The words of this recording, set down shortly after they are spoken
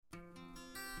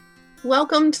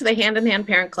Welcome to the Hand in Hand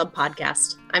Parent Club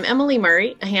podcast. I'm Emily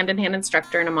Murray, a hand in hand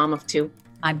instructor and a mom of two.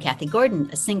 I'm Kathy Gordon,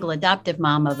 a single adoptive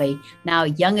mom of a now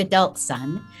young adult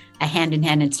son, a hand in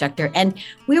hand instructor, and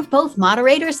we're both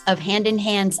moderators of Hand in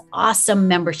Hand's awesome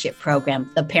membership program,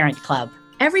 the Parent Club.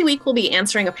 Every week, we'll be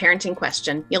answering a parenting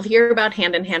question. You'll hear about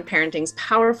Hand in Hand Parenting's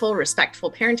powerful,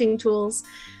 respectful parenting tools.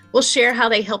 We'll share how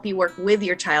they help you work with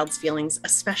your child's feelings,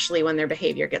 especially when their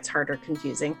behavior gets hard or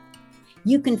confusing.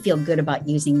 You can feel good about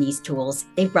using these tools.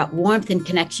 They've brought warmth and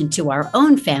connection to our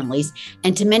own families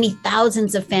and to many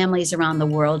thousands of families around the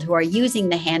world who are using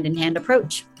the hand-in-hand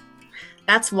approach.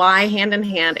 That's why Hand in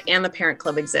Hand and the Parent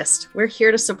Club exist. We're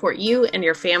here to support you and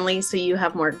your family so you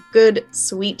have more good,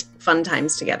 sweet, fun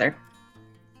times together.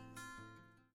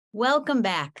 Welcome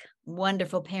back,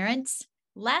 wonderful parents.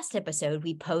 Last episode,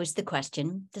 we posed the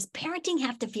question, does parenting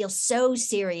have to feel so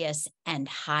serious and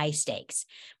high stakes?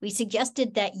 We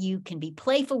suggested that you can be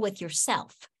playful with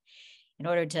yourself in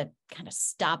order to kind of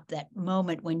stop that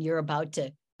moment when you're about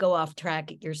to go off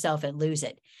track yourself and lose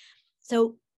it.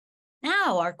 So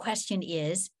now our question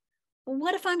is,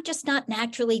 what if I'm just not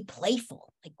naturally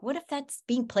playful? Like, what if that's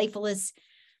being playful is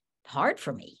hard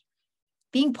for me?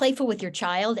 Being playful with your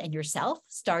child and yourself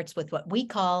starts with what we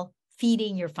call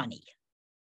feeding your funny.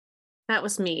 That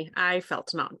was me. I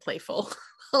felt not playful.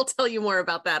 I'll tell you more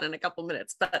about that in a couple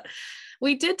minutes. But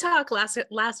we did talk last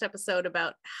episode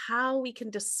about how we can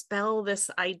dispel this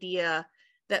idea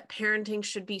that parenting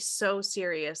should be so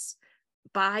serious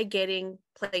by getting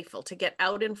playful, to get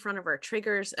out in front of our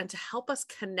triggers and to help us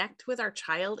connect with our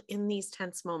child in these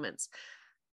tense moments.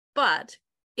 But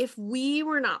if we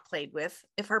were not played with,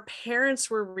 if our parents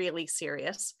were really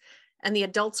serious, and the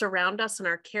adults around us and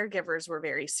our caregivers were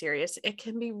very serious, it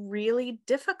can be really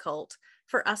difficult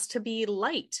for us to be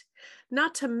light,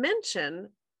 not to mention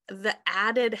the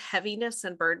added heaviness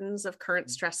and burdens of current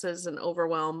stresses and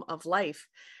overwhelm of life.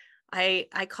 I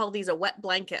call these a wet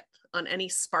blanket on any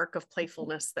spark of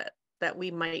playfulness that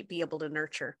we might be able to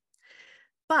nurture.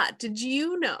 But did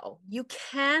you know you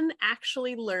can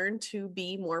actually learn to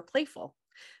be more playful?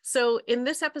 So in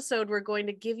this episode, we're going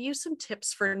to give you some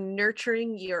tips for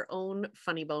nurturing your own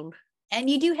funny bone. And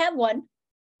you do have one.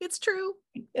 It's true.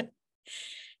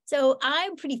 So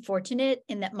I'm pretty fortunate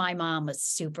in that my mom was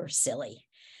super silly.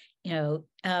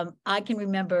 I can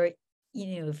remember,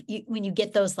 when you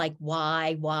get those like,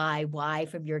 why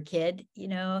from your kid,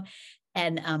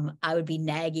 and I would be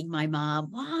nagging my mom,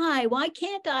 why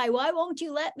can't I? Why won't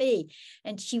you let me?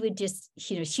 And she would just,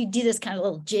 she'd do this kind of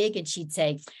little jig and she'd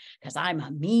say, because I'm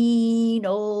a mean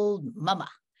old mama.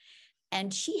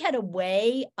 And she had a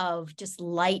way of just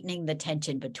lightening the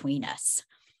tension between us.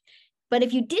 But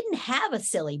if you didn't have a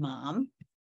silly mom,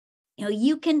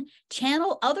 you can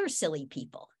channel other silly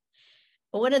people.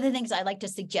 One of the things I like to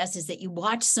suggest is that you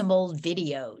watch some old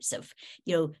videos of,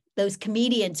 those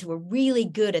comedians who were really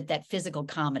good at that physical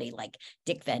comedy, like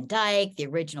Dick Van Dyke, the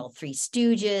original Three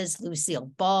Stooges, Lucille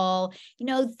Ball.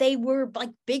 They were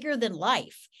like bigger than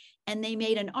life. And they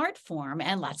made an art form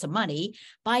and lots of money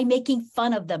by making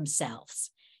fun of themselves.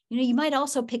 You might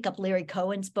also pick up Larry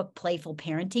Cohen's book, Playful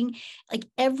Parenting. Like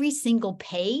every single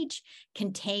page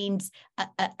contains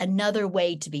another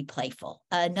way to be playful,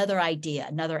 another idea,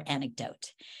 another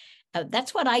anecdote.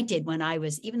 That's what I did when I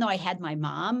was, even though I had my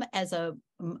mom as a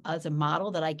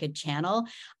model that I could channel,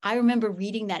 I remember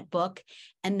reading that book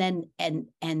and then,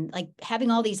 and like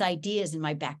having all these ideas in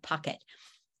my back pocket.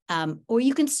 Or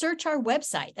you can search our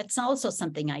website. That's also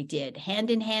something I did,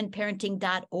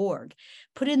 handinhandparenting.org.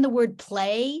 Put in the word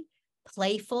play,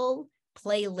 playful,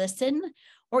 play, listen,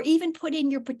 or even put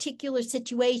in your particular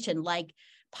situation like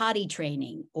potty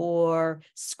training or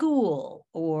school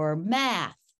or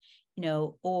math,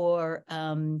 or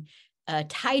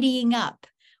tidying up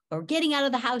or getting out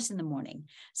of the house in the morning.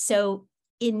 So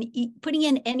in putting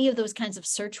in any of those kinds of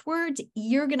search words,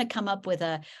 you're going to come up with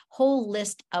a whole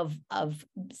list of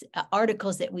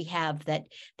articles that we have that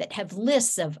have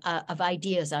lists of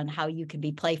ideas on how you can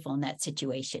be playful in that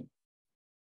situation.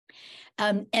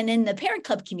 And in the Parent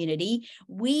Club community,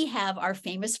 we have our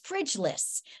famous fridge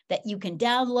lists that you can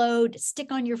download,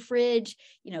 stick on your fridge.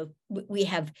 We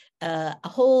have a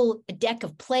whole deck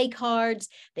of play cards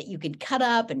that you can cut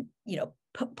up and,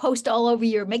 post all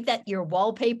over make that your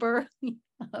wallpaper.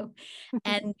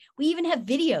 And we even have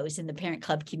videos in the Parent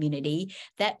Club community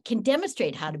that can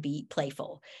demonstrate how to be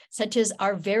playful, such as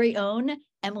our very own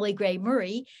Emily Gray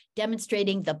Murray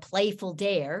demonstrating the playful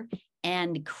dare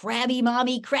and Crabby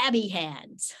Mommy Crabby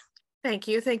Hands. Thank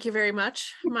you. Thank you very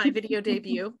much. My video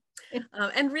debut.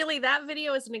 And really, that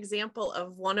video is an example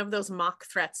of one of those mock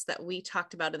threats that we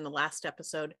talked about in the last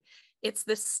episode. It's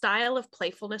this style of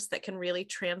playfulness that can really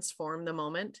transform the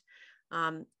moment.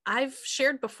 I've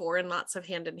shared before in lots of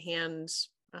hand in hand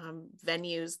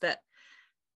venues that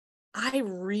I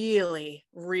really,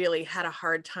 really had a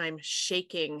hard time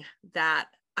shaking that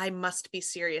I must be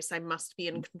serious, I must be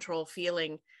in control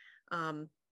feeling.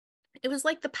 It was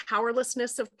like the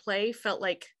powerlessness of play felt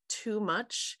like too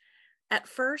much at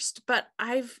first, but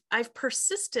I've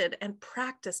persisted and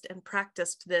practiced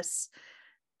this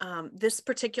this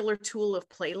particular tool of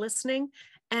play listening,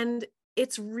 and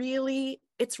it's really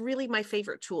my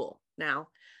favorite tool now.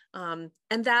 And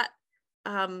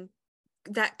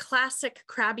that classic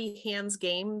crabby hands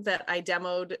game that I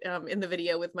demoed in the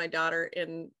video with my daughter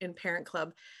in Parent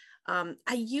Club.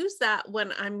 I use that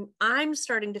when I'm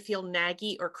starting to feel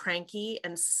naggy or cranky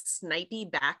and snipey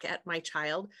back at my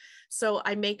child. So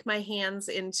I make my hands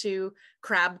into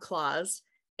crab claws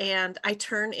and I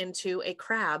turn into a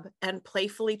crab and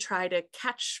playfully try to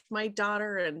catch my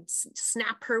daughter and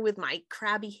snap her with my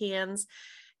crabby hands.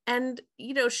 And,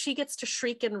 she gets to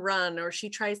shriek and run, or she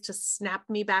tries to snap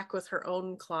me back with her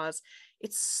own claws.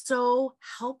 It's so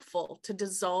helpful to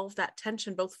dissolve that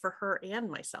tension, both for her and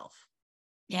myself.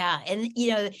 Yeah. And,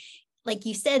 like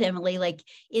you said, Emily, like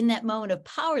in that moment of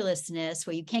powerlessness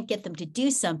where you can't get them to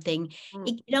do something,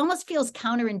 it almost feels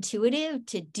counterintuitive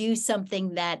to do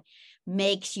something that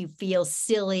makes you feel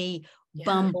silly,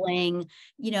 bumbling,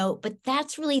 but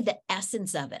that's really the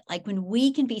essence of it. Like when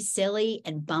we can be silly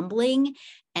and bumbling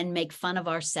and make fun of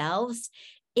ourselves,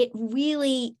 it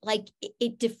really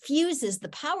it diffuses the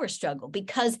power struggle,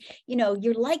 because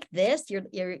you're like this,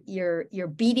 you're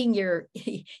beating your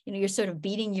you're sort of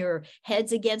beating your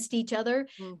heads against each other.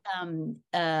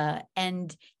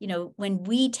 And when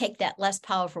we take that less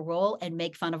powerful role and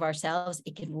make fun of ourselves,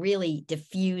 it can really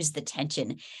diffuse the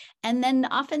tension, and then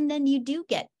often you do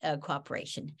get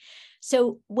cooperation.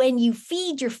 So when you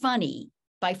feed your funny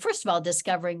by, first of all,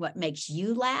 discovering what makes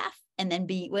you laugh, and then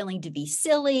be willing to be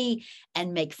silly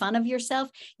and make fun of yourself,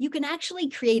 you can actually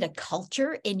create a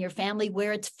culture in your family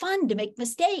where it's fun to make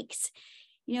mistakes.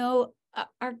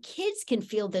 Our kids can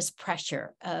feel this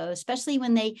pressure, especially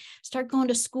when they start going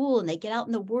to school and they get out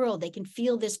in the world. They can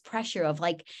feel this pressure of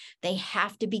they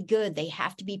have to be good, they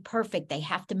have to be perfect, they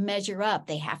have to measure up,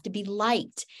 they have to be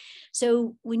liked.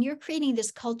 So when you're creating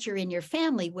this culture in your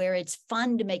family where it's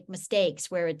fun to make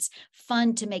mistakes, where it's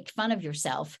fun to make fun of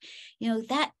yourself,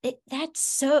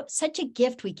 that's such a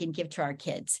gift we can give to our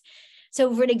kids.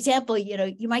 So for an example,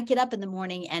 you might get up in the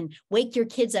morning and wake your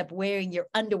kids up wearing your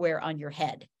underwear on your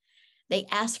head. They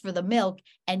ask for the milk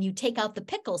and you take out the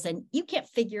pickles and you can't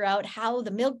figure out how the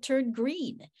milk turned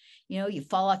green. You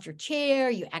fall off your chair,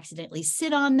 you accidentally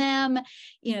sit on them,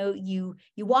 you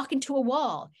walk into a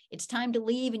wall. It's time to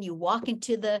leave and you walk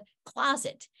into the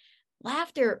closet.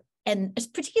 Laughter, and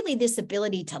particularly this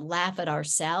ability to laugh at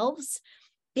ourselves,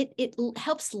 it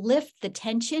helps lift the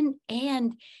tension,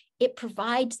 and it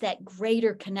provides that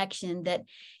greater connection that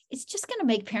it's just going to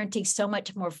make parenting so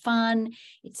much more fun.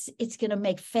 It's going to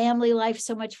make family life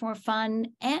so much more fun.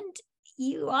 And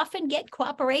you often get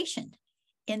cooperation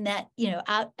in that,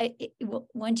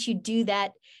 once you do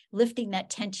that, lifting that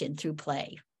tension through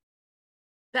play.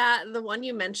 The one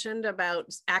you mentioned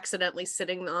about accidentally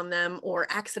sitting on them or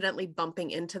accidentally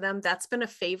bumping into them, that's been a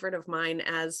favorite of mine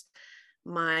as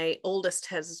my oldest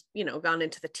has, gone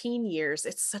into the teen years.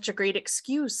 It's such a great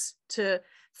excuse to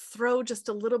throw just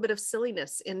a little bit of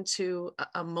silliness into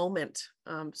a moment.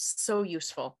 So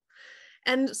useful.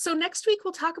 And so next week,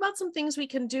 we'll talk about some things we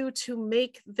can do to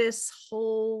make this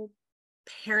whole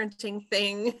parenting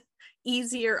thing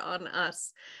easier on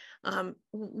us.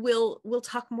 We'll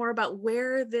talk more about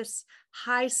where this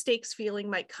high stakes feeling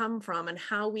might come from and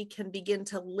how we can begin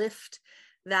to lift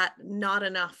that not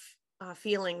enough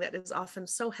feeling that is often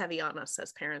so heavy on us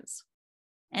as parents.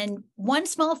 And one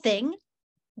small thing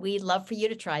we'd love for you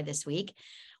to try this week: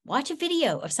 watch a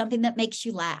video of something that makes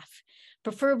you laugh,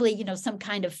 preferably, some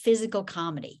kind of physical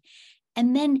comedy,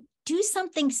 and then do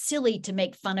something silly to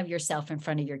make fun of yourself in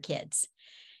front of your kids.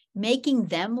 Making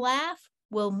them laugh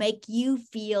will make you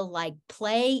feel like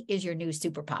play is your new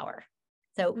superpower.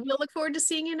 So we'll look forward to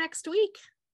seeing you next week.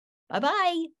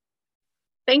 Bye-bye.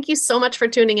 Thank you so much for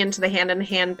tuning in to the Hand in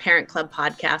Hand Parent Club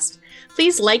podcast.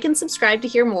 Please like and subscribe to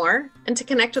hear more. And to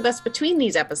connect with us between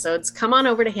these episodes, come on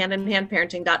over to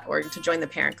handinhandparenting.org to join the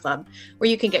Parent Club, where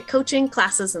you can get coaching,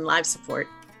 classes, and live support.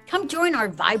 Come join our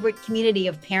vibrant community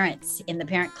of parents in the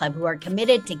Parent Club who are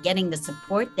committed to getting the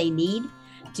support they need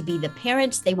to be the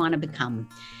parents they want to become.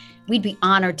 We'd be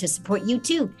honored to support you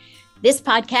too. This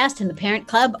podcast and the Parent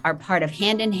Club are part of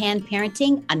Hand in Hand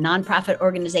Parenting, a nonprofit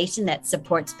organization that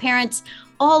supports parents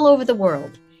all over the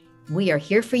world. We are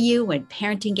here for you when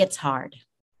parenting gets hard.